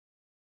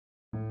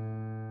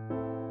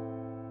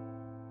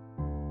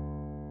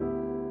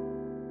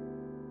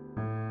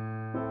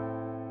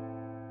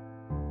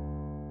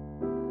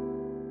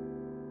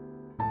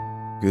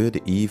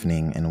Good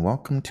evening and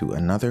welcome to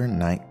another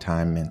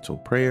nighttime mental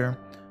prayer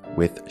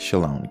with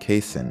Shalom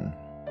Kaysen.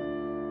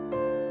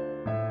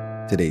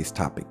 Today's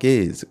topic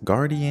is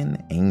guardian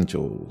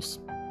angels.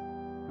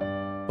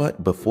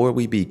 But before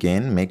we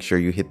begin, make sure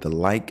you hit the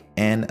like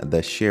and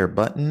the share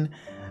button.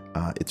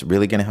 It's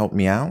really going to help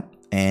me out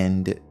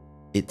and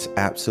it's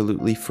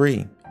absolutely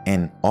free.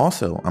 And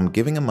also, I'm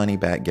giving a money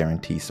back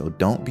guarantee, so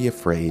don't be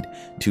afraid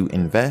to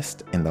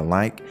invest in the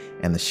like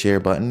and the share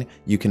button.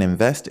 You can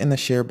invest in the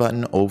share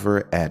button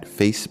over at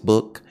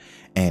Facebook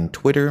and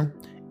Twitter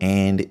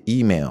and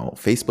email.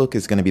 Facebook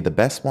is going to be the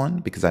best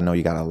one because I know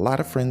you got a lot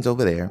of friends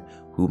over there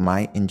who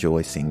might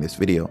enjoy seeing this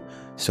video.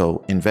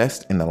 So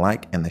invest in the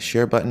like and the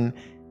share button.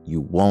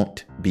 You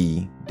won't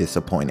be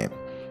disappointed.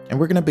 And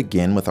we're going to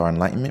begin with our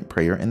enlightenment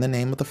prayer in the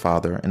name of the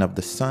Father and of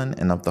the Son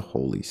and of the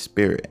Holy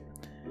Spirit.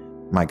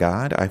 My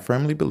God, I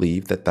firmly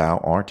believe that thou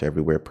art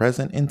everywhere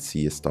present and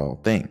seest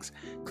all things.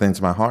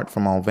 Cleanse my heart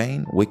from all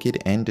vain, wicked,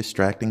 and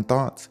distracting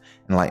thoughts.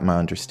 Enlighten my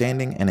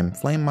understanding and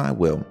inflame my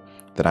will,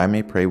 that I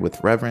may pray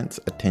with reverence,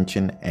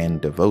 attention, and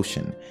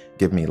devotion.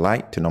 Give me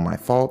light to know my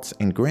faults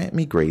and grant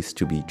me grace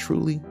to be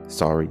truly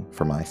sorry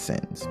for my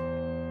sins.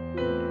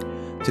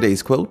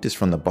 Today's quote is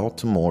from the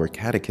Baltimore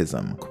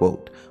Catechism.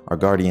 Quote, "Our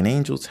guardian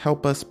angels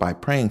help us by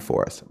praying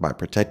for us, by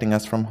protecting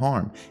us from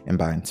harm, and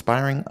by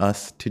inspiring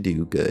us to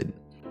do good."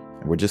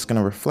 And we're just going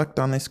to reflect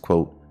on this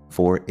quote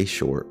for a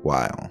short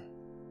while.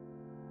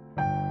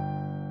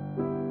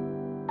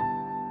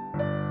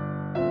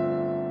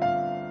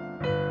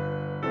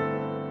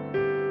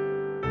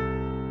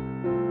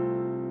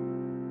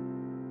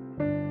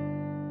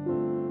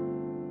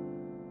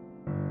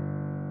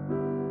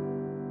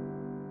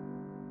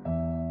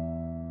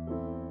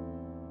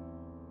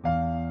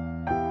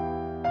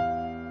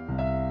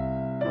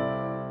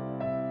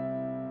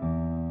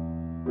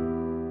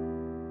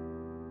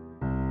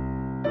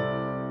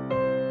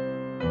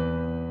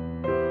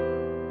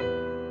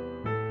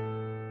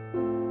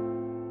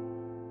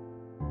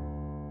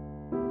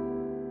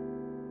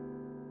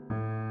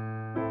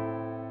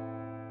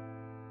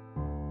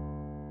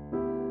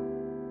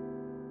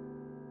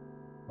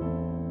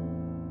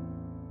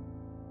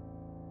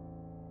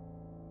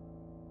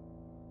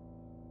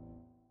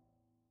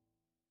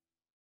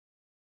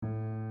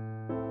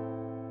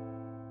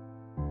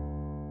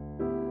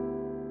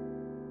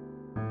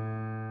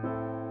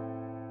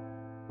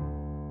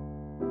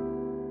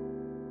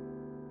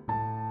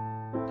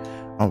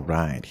 All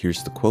right,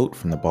 here's the quote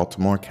from the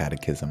Baltimore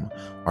Catechism.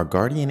 "Our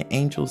guardian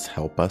angels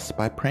help us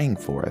by praying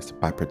for us,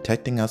 by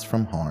protecting us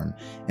from harm,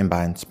 and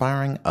by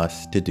inspiring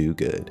us to do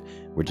good."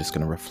 We're just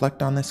going to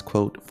reflect on this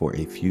quote for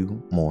a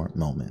few more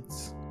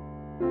moments.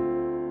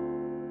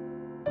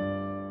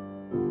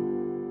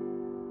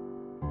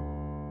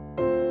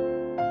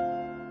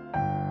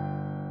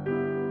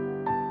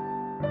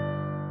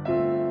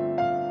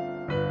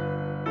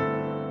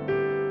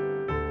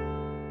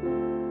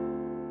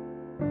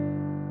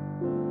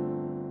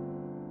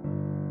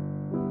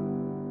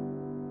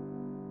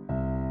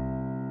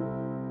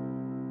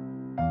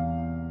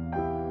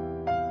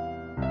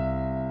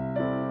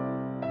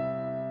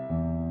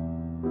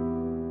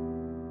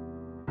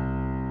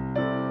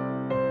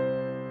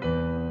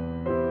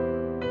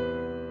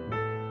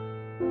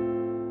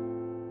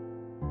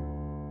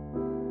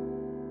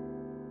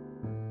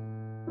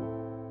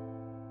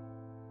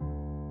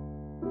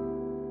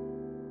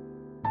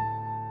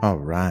 All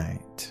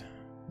right,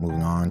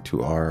 moving on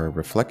to our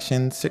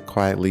reflection. Sit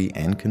quietly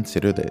and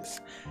consider this.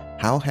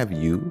 How have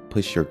you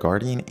pushed your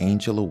guardian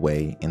angel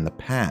away in the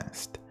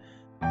past?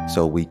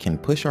 So we can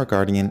push our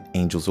guardian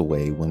angels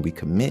away when we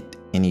commit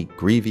any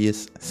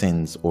grievous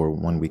sins or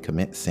when we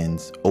commit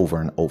sins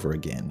over and over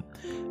again.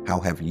 How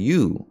have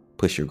you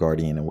pushed your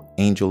guardian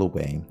angel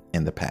away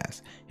in the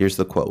past? Here's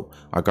the quote.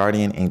 "Our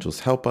guardian angels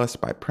help us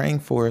by praying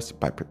for us,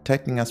 by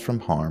protecting us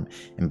from harm,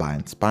 and by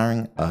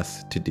inspiring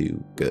us to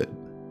do good."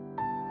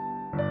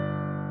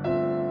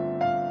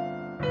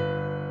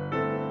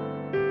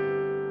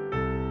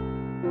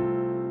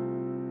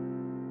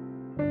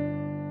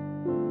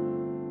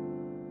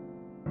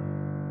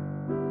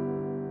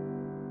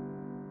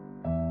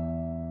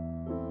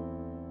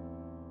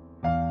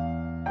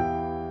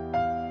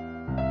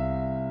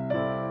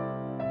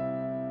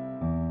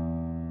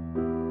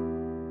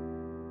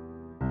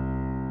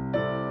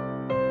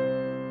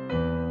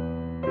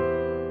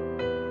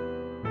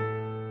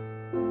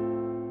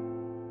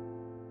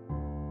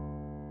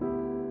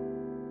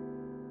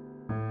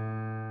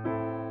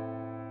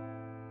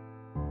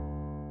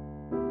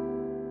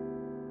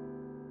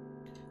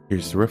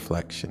 Here's the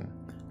reflection.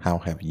 How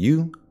have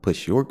you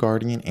pushed your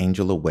guardian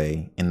angel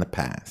away in the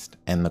past?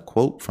 And the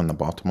quote from the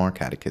Baltimore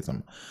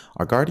Catechism.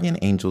 "Our guardian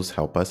angels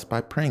help us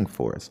by praying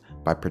for us,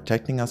 by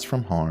protecting us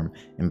from harm,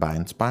 and by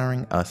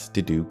inspiring us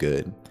to do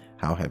good."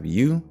 How have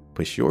you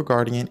pushed your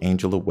guardian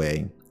angel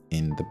away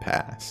in the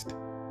past?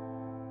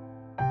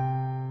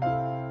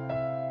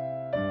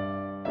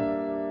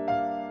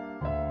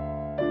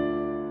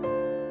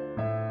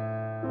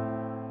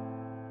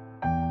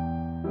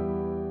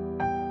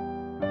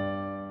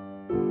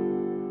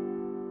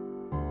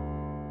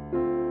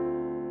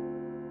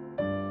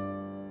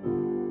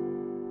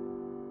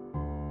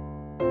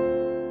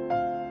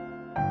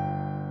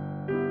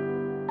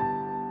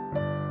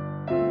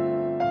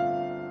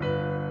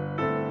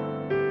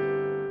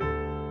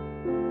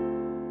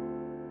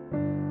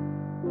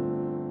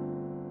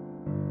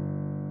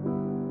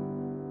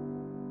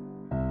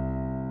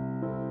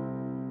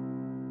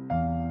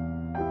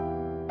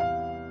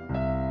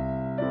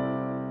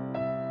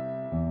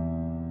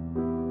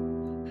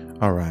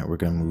 All right, we're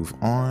going to move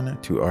on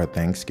to our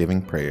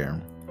Thanksgiving prayer.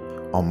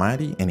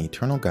 Almighty and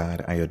eternal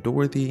God, I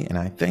adore thee and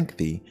I thank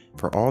thee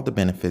for all the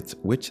benefits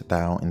which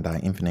thou in thy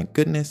infinite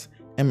goodness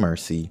and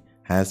mercy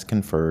hast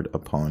conferred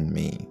upon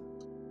me.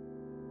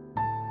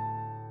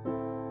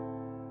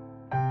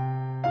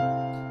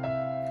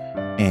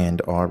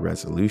 And our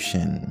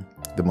resolution,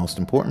 the most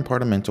important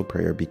part of mental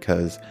prayer,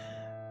 because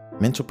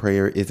mental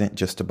prayer isn't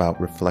just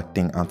about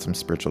reflecting on some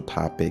spiritual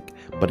topic,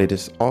 but it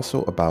is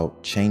also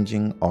about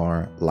changing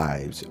our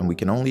lives. And we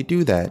can only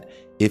do that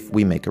if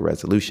we make a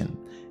resolution.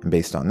 And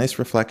based on this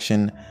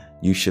reflection,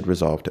 you should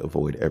resolve to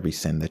avoid every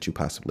sin that you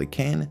possibly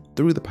can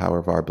through the power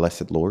of our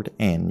blessed Lord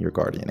and your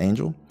guardian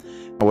angel.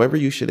 However,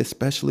 you should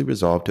especially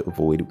resolve to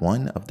avoid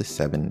one of the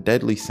 7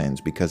 deadly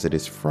sins, because it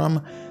is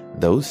from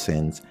those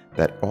sins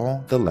that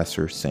all the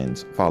lesser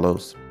sins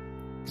follows.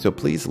 So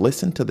please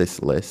listen to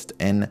this list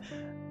and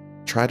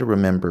try to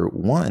remember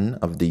one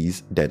of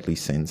these deadly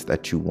sins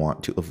that you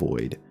want to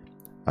avoid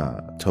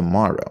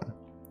tomorrow.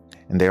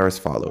 And they are as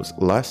follows: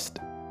 lust,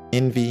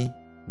 envy,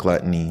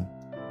 gluttony,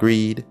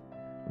 greed,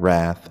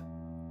 wrath,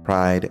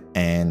 pride,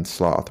 and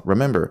sloth.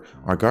 Remember,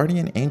 our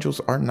guardian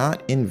angels are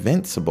not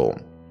invincible.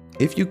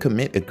 If you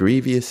commit a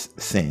grievous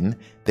sin,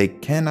 they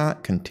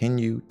cannot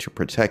continue to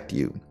protect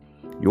you.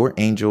 Your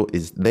angel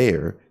is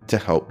there to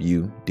help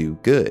you do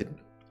good.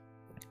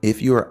 If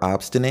you are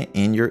obstinate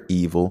in your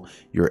evil,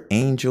 your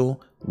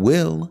angel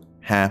will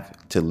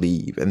have to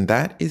leave. And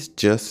that is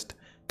just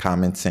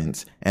common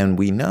sense. And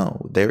we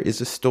know there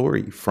is a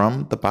story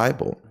from the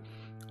Bible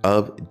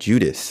of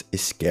Judas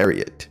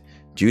Iscariot.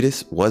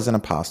 Judas was an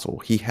apostle.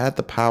 He had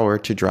the power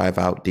to drive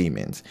out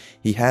demons.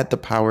 He had the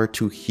power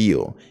to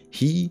heal.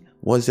 He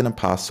was an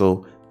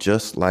apostle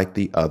just like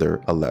the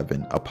other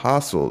 11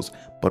 apostles.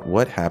 But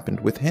what happened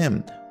with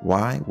him?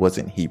 Why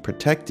wasn't he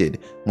protected?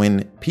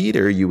 When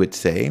Peter, you would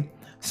say,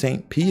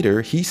 St.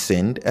 Peter, he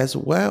sinned as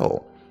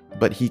well,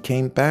 but he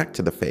came back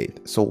to the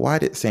faith. So why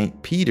did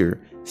St. Peter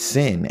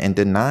sin and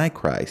deny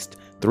Christ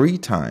 3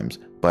 times,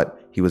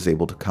 but he was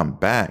able to come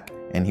back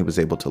and he was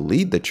able to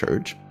lead the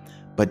church?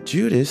 But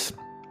Judas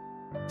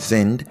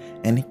sinned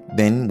and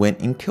then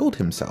went and killed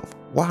himself.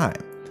 Why?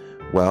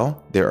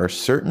 Well, there are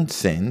certain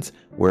sins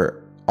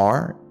where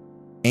our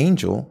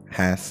angel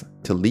has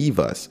to leave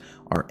us.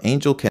 Our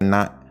angel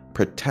cannot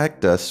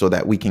protect us so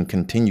that we can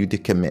continue to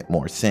commit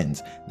more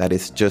sins. That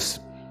is just,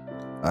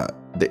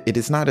 it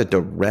is not a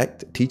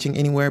direct teaching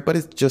anywhere, but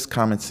it's just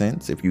common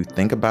sense if you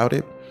think about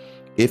it.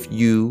 If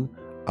you,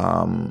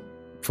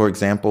 for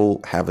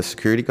example, have a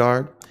security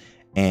guard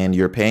and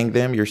you're paying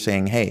them, you're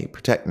saying, hey,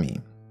 protect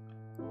me.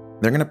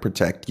 They're going to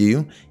protect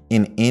you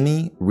in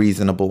any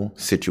reasonable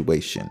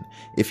situation.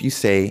 If you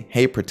say,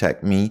 hey,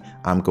 protect me,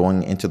 I'm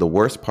going into the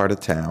worst part of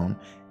town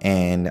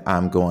and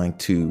I'm going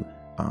to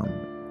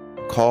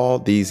call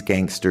these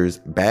gangsters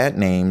bad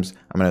names,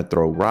 I'm going to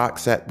throw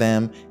rocks at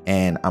them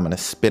and I'm going to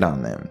spit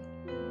on them.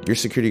 Your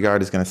security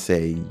guard is going to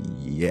say,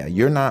 yeah,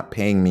 you're not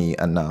paying me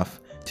enough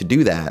to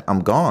do that. I'm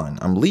gone.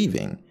 I'm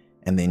leaving.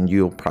 And then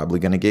you're probably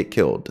going to get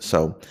killed.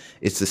 So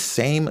it's the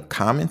same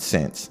common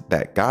sense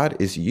that God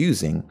is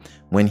using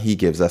when he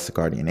gives us a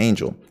guardian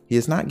angel. He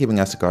is not giving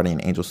us a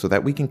guardian angel so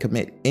that we can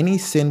commit any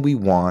sin we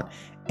want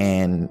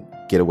and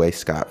get away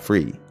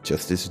scot-free.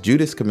 Just as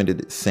Judas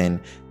committed sin,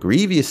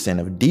 grievous sin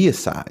of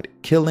deicide,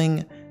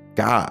 killing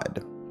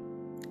God.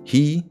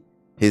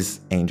 His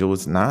angel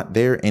was not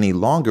there any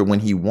longer when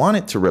he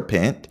wanted to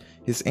repent.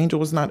 His angel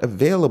was not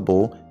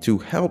available to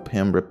help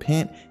him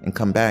repent and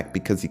come back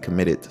because he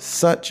committed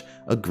such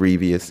a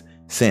grievous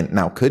sin.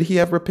 Now, could he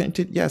have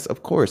repented? Yes,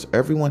 of course.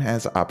 Everyone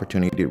has the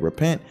opportunity to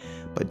repent,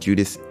 but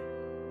Judas,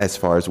 as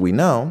far as we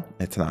know,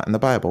 it's not in the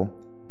Bible,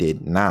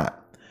 did not.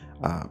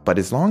 But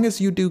as long as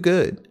you do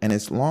good and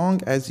as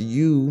long as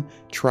you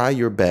try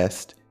your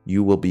best,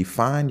 you will be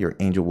fine. Your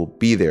angel will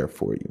be there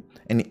for you.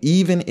 And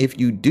even if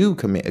you do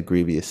commit a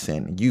grievous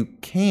sin, you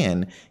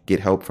can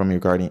get help from your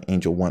guardian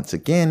angel once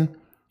again.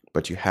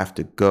 But you have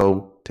to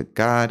go to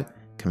God,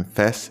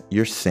 confess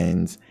your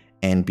sins,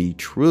 and be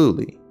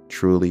truly,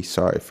 truly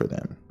sorry for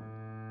them.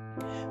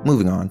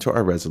 Moving on to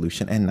our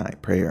resolution and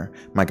night prayer.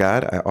 My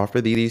God, I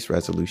offer thee these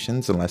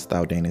resolutions, unless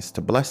thou deignest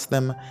to bless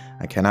them,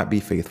 I cannot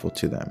be faithful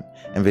to them.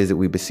 And visit,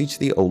 we beseech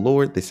thee, O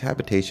Lord, this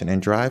habitation, and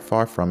drive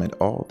far from it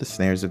all the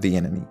snares of the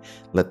enemy.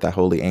 Let thy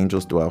holy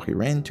angels dwell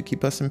herein to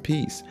keep us in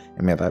peace,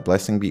 and may thy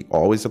blessing be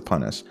always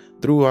upon us,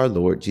 through our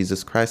Lord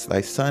Jesus Christ,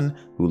 thy Son,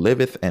 who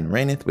liveth and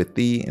reigneth with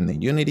thee in the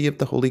unity of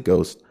the Holy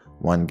Ghost,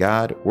 one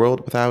God,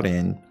 world without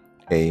end.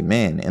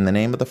 Amen. In the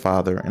name of the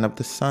Father, and of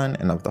the Son,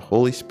 and of the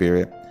Holy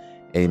Spirit.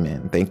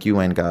 Amen. Thank you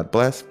and God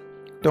bless.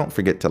 Don't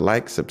forget to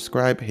like,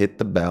 subscribe, hit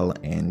the bell,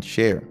 and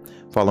share.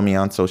 Follow me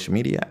on social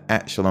media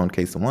at Shalom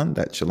Kaysen1.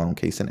 That's Shalom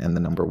Kaysen and the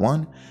number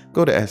 1.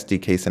 Go to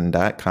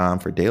sdkaysen.com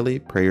for daily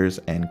prayers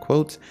and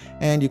quotes.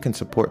 And you can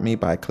support me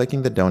by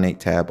clicking the donate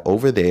tab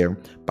over there,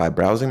 by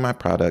browsing my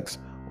products,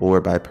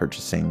 or by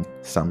purchasing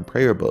some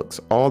prayer books.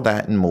 All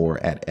that and more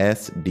at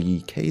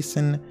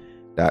sdkaysen.com.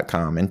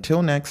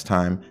 Until next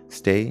time,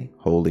 stay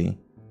holy,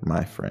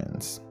 my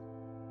friends.